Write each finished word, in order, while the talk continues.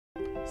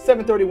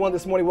7:31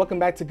 this morning. Welcome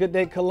back to Good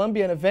Day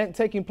Columbia. An event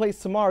taking place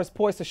tomorrow is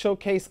poised to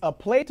showcase a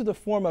play to the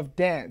form of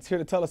dance. Here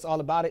to tell us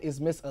all about it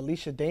is Miss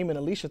Alisha Damon.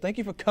 Alisha, thank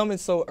you for coming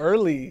so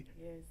early.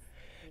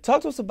 Yes.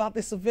 Talk to us about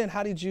this event.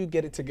 How did you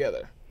get it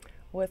together?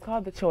 Well, it's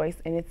called The Choice,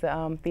 and it's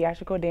a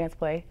theatrical dance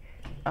play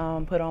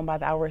put on by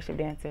the Worship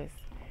Dancers.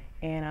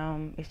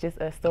 And it's just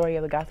a story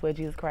of the gospel of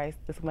Jesus Christ,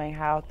 displaying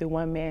how through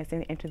one man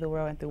sin entered the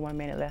world and through one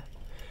man it left.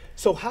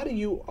 So how were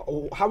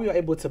you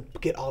able to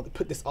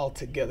put this all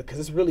together? Because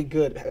it's really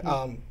good.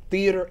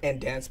 Theater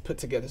and dance put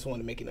together is one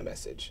to making a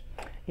message.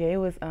 Yeah, it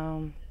was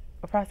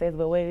a process,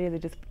 but what it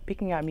is just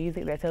picking out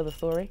music that tells a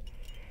story.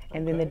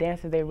 And then the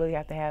dancers, they really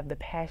have to have the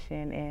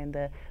passion and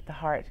the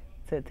heart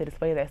to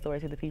display that story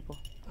to the people.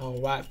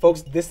 All right,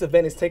 folks, this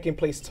event is taking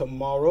place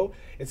tomorrow.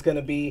 It's going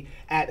to be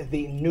at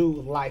the New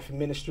Life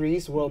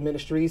Ministries, World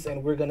Ministries,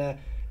 and we're going to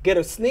get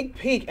a sneak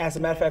peek, as a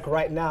matter of fact,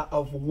 right now,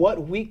 of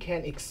what we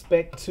can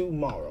expect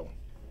tomorrow.